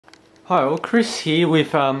Hi, well, Chris here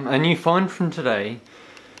with a new find from today.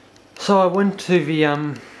 So I went to the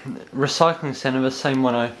recycling centre, the same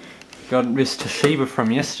one I got this Toshiba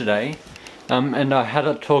from yesterday, and I had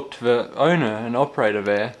a talk to the owner and operator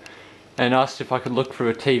there and asked if I could look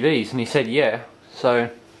through the TVs, and he said yeah. So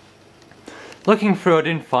looking through, I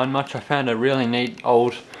didn't find much. I found a really neat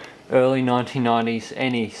old early 1990s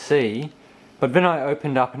NEC, but then I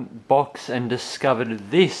opened up a box and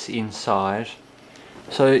discovered this inside.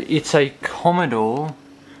 So it's a Commodore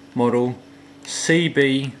model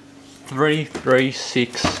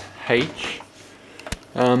CB-336H.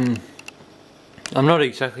 I'm not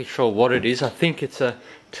exactly sure what it is. I think it's a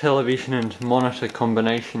television and monitor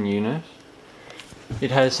combination unit.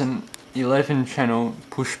 It has an 11 channel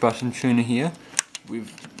push button tuner here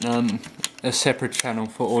with a separate channel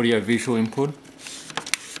for audio visual input.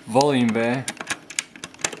 Volume there.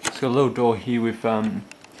 It's got a little door here with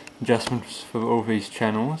adjustments for all these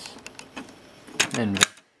channels, and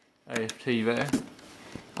AFT there.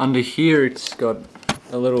 Under here it's got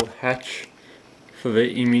a little hatch for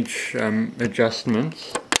the image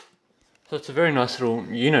adjustments. So it's a very nice little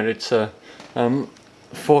unit. It's a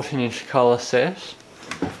 14-inch colour set.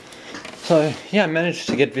 So yeah, I managed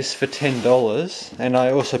to get this for $10, and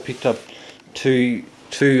I also picked up two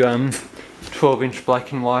 12-inch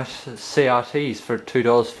black and white CRTs for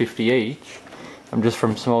 $2.50 each. Just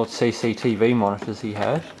from some old CCTV monitors he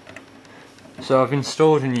had. So I've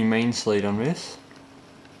installed a new mains lead on this.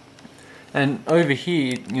 And over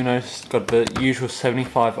here, you know, it's got the usual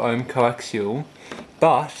 75 ohm coaxial,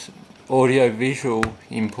 but audio visual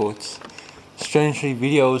inputs. Strangely,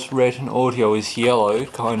 video is red and audio is yellow,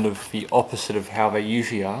 kind of the opposite of how they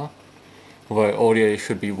usually are. Although audio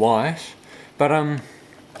should be white. But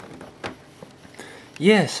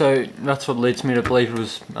yeah, so that's what leads me to believe it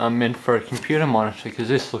was meant for a computer monitor, because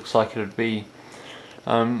this looks like it would be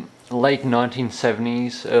late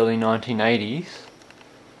 1970s, early 1980s.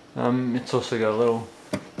 It's also got a little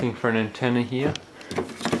thing for an antenna here.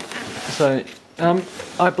 So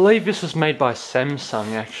I believe this was made by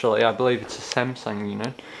Samsung actually. I believe it's a Samsung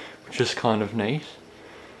unit, which is kind of neat.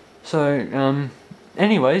 So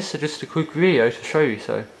anyways, so just a quick video to show you.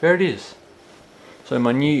 So there it is. So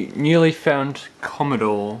my newly found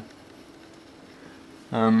Commodore.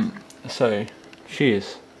 So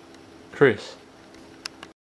cheers, Chris.